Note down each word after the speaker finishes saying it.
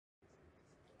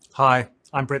Hi,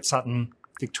 I'm Brett Sutton,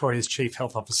 Victoria's Chief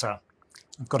Health Officer.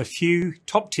 I've got a few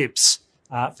top tips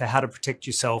for how to protect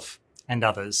yourself and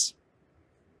others.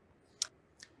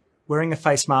 Wearing a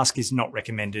face mask is not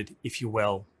recommended if you're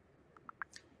well.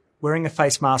 Wearing a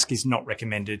face mask is not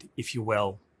recommended if you're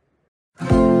well.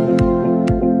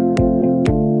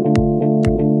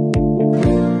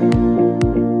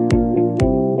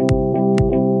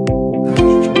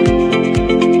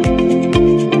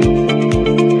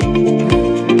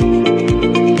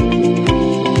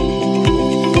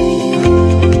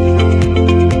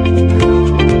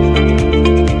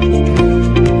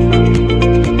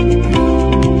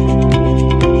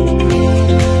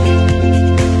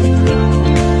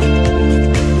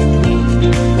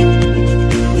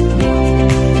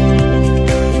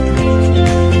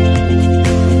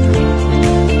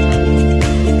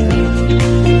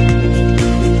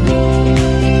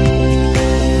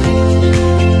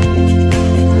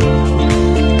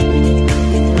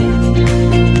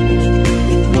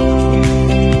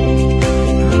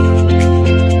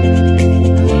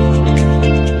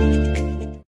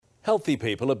 Healthy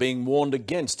people are being warned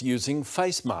against using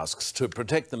face masks to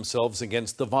protect themselves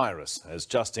against the virus. As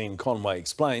Justine Conway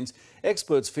explains,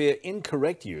 experts fear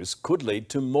incorrect use could lead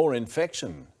to more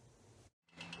infection.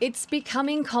 It's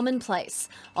becoming commonplace.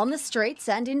 On the streets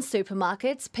and in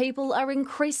supermarkets, people are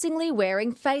increasingly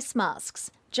wearing face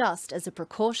masks, just as a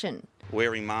precaution.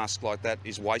 Wearing masks like that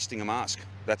is wasting a mask.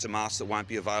 That's a mask that won't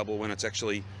be available when it's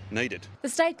actually needed. The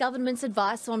state government's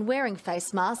advice on wearing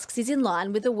face masks is in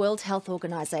line with the World Health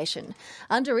Organization.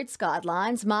 Under its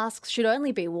guidelines, masks should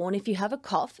only be worn if you have a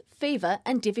cough, fever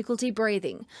and difficulty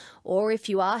breathing, or if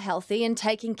you are healthy and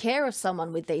taking care of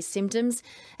someone with these symptoms,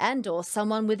 and or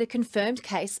someone with a confirmed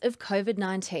case of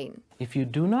COVID-19. If you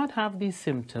do not have these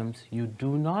symptoms, you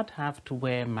do not have to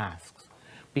wear masks,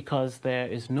 because there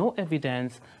is no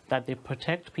evidence that they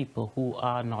protect people who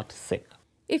are not sick.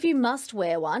 If you must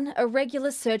wear one, a regular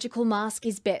surgical mask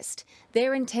is best.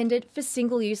 They're intended for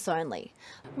single use only.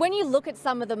 When you look at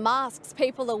some of the masks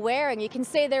people are wearing, you can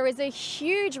see there is a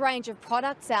huge range of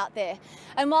products out there.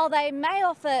 And while they may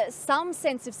offer some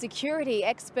sense of security,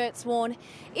 experts warn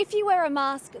if you wear a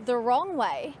mask the wrong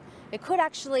way, it could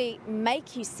actually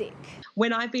make you sick.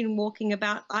 When I've been walking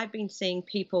about, I've been seeing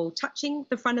people touching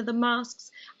the front of the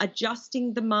masks,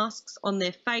 adjusting the masks on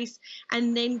their face,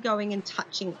 and then going and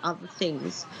touching other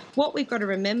things. What we've got to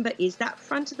remember is that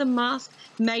front of the mask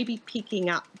may be picking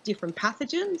up different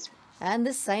pathogens. And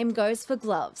the same goes for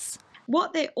gloves.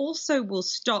 What they also will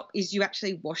stop is you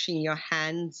actually washing your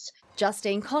hands.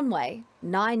 Justine Conway,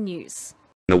 9 News.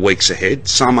 In the weeks ahead,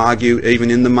 some argue even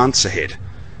in the months ahead.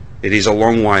 It is a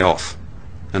long way off,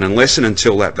 and unless and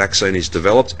until that vaccine is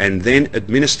developed and then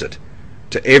administered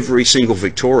to every single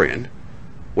Victorian,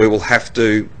 we will have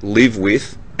to live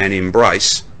with and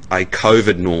embrace a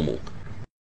COVID normal.